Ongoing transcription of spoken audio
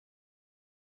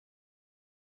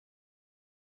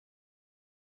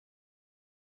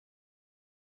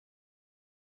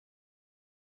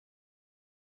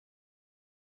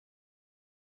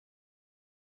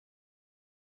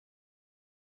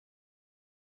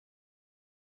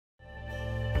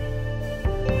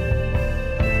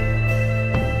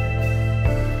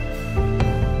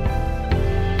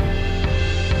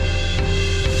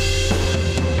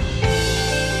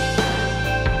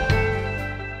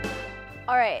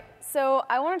So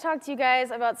I want to talk to you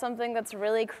guys about something that's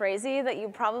really crazy that you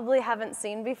probably haven't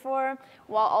seen before,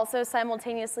 while also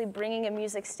simultaneously bringing a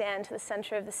music stand to the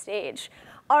center of the stage.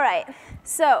 All right,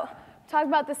 so talk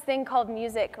about this thing called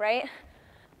music, right?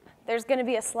 There's going to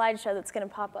be a slideshow that's going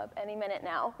to pop up any minute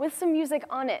now with some music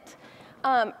on it.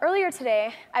 Earlier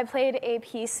today, I played a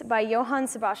piece by Johann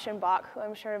Sebastian Bach, who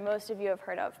I'm sure most of you have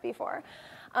heard of before.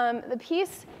 The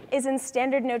piece is in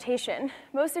standard notation.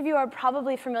 Most of you are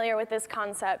probably familiar with this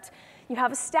concept. You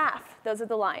have a staff, those are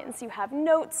the lines. You have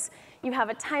notes, you have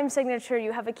a time signature,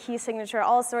 you have a key signature,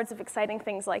 all sorts of exciting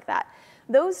things like that.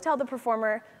 Those tell the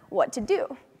performer what to do.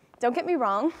 Don't get me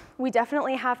wrong, we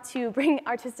definitely have to bring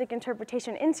artistic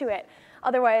interpretation into it.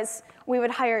 Otherwise, we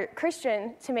would hire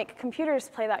Christian to make computers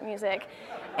play that music,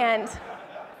 and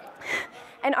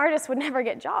artists would never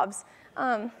get jobs.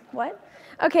 What?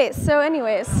 Okay, so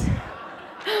anyways.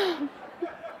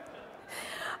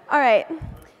 All right,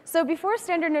 so before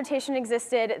standard notation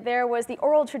existed, there was the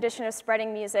oral tradition of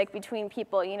spreading music between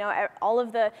people. You know, all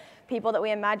of the people that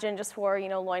we imagine just wore,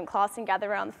 loincloths and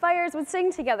gather around the fires would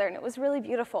sing together, and it was really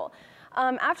beautiful.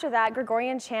 After that,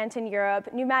 Gregorian chant in Europe,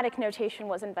 pneumatic notation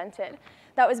was invented.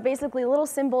 That was basically little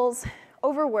symbols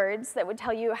over words that would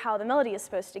tell you how the melody is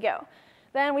supposed to go.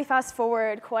 Then we fast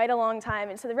forward quite a long time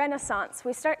into the Renaissance.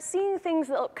 We start seeing things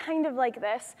that look kind of like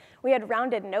this. We had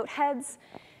rounded note heads.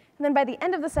 And then by the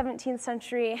end of the 17th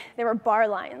century, there were bar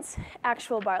lines,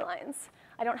 actual bar lines.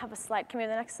 I don't have a slide. Can we have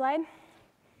the next slide?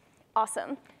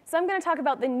 Awesome. So I'm going to talk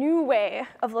about the new way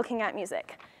of looking at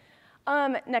music.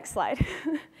 Next slide.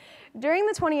 During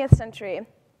the 20th century,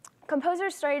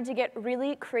 composers started to get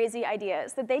really crazy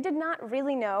ideas that they did not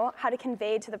really know how to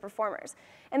convey to the performers.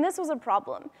 And this was a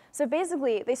problem. So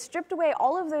basically, they stripped away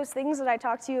all of those things that I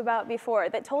talked to you about before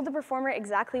that told the performer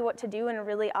exactly what to do in a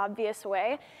really obvious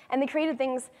way, and they created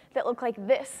things that look like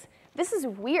this. This is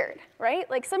weird, right?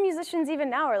 Like some musicians even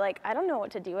now are like, I don't know what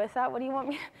to do with that. What do you want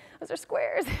me? Those are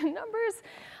squares and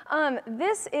numbers.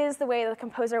 This is the way the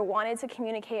composer wanted to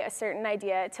communicate a certain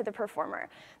idea to the performer.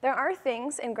 There are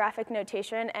things in graphic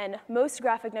notation, and most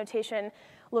graphic notation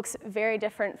looks very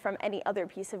different from any other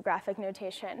piece of graphic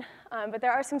notation. But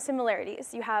there are some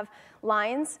similarities. You have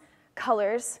lines,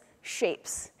 colors,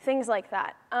 shapes, things like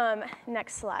that.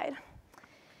 Next slide.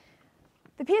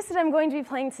 The piece that I'm going to be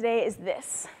playing today is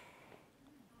this.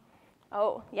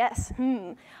 Oh, yes.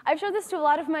 I've showed this to a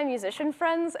lot of my musician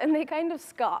friends, and they kind of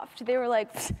scoffed. They were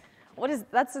like, what is,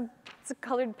 it's a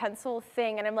colored pencil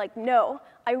thing. And I'm like, no,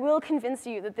 I will convince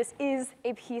you that this is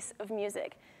a piece of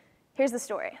music. Here's the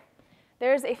story.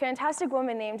 There's a fantastic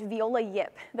woman named Viola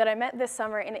Yip that I met this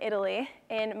summer in Italy,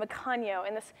 in Maccagno,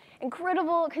 in this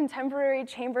incredible contemporary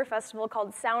chamber festival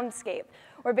called soundSCAPE,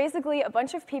 where basically a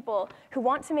bunch of people who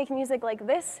want to make music like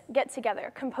this get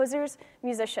together, composers,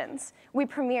 musicians. We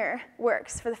premiere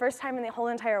works for the first time in the whole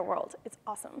entire world. It's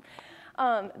awesome.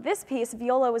 This piece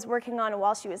Viola was working on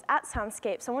while she was at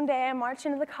soundSCAPE. So one day I march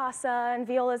into the casa, and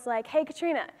Viola's like, hey,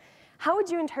 Katrina, how would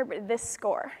you interpret this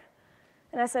score?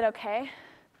 And I said, okay.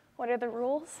 What are the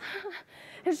rules?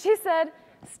 And she said,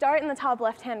 start in the top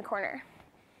left-hand corner.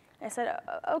 I said,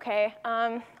 okay,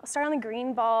 I'll start on the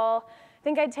green ball. I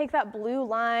think I'd take that blue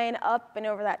line up and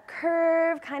over that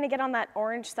curve, kind of get on that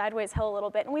orange sideways hill a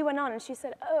little bit. And we went on, and she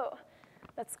said, oh,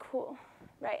 that's cool,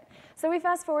 right? So we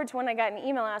fast forward to when I got an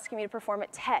email asking me to perform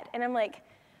at TED. And I'm like,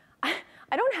 I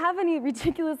don't have any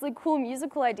ridiculously cool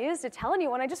musical ideas to tell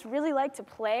anyone. I just really like to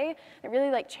play. I really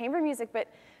like chamber music, but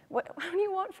what do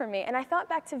you want from me? And I thought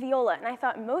back to Viola, and I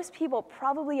thought most people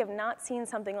probably have not seen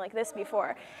something like this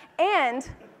before. And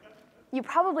you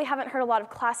probably haven't heard a lot of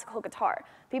classical guitar.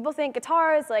 People think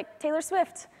guitar is like Taylor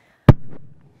Swift.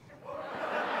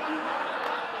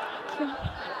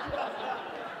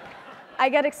 I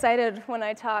get excited when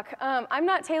I talk. I'm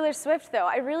not Taylor Swift, though.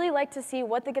 I really like to see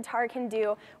what the guitar can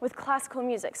do with classical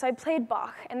music. So I played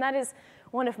Bach, and that is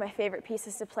one of my favorite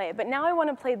pieces to play. But now I want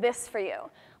to play this for you.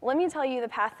 Let me tell you the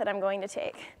path that I'm going to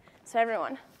take. So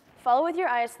everyone, follow with your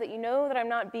eyes so that you know that I'm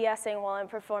not BSing while I'm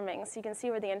performing, so you can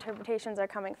see where the interpretations are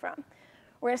coming from.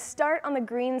 We're going to start on the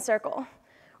green circle.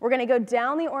 We're going to go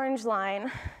down the orange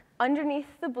line, underneath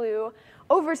the blue,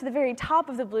 over to the very top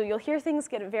of the blue. You'll hear things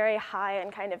get very high and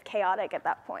kind of chaotic at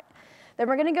that point. Then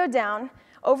we're going to go down,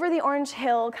 over the orange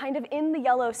hill, kind of in the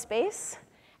yellow space,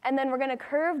 and then we're going to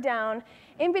curve down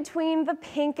in between the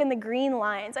pink and the green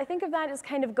lines. I think of that as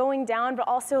kind of going down, but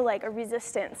also like a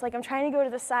resistance. Like I'm trying to go to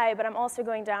the side, but I'm also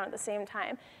going down at the same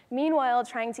time. Meanwhile,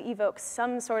 trying to evoke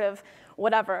some sort of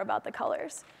whatever about the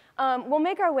colors. We'll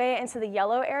make our way into the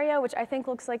yellow area, which I think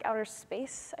looks like outer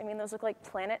space. I mean, those look like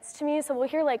planets to me. So we'll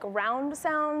hear like round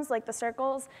sounds, like the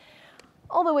circles.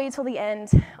 all the way till the end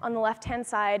on the left-hand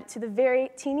side to the very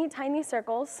teeny tiny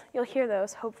circles. You'll hear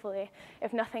those, hopefully,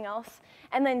 if nothing else.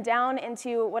 And then down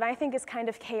into what I think is kind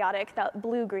of chaotic, that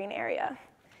blue-green area.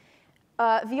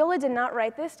 Viola did not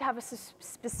write this to have a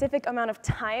specific amount of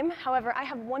time. However, I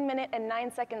have 1 minute and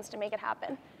 9 seconds to make it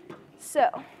happen. So,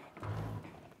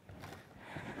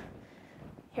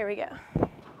 here we go.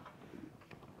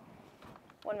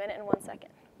 1 minute and 1 second.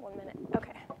 1 minute,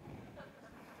 okay.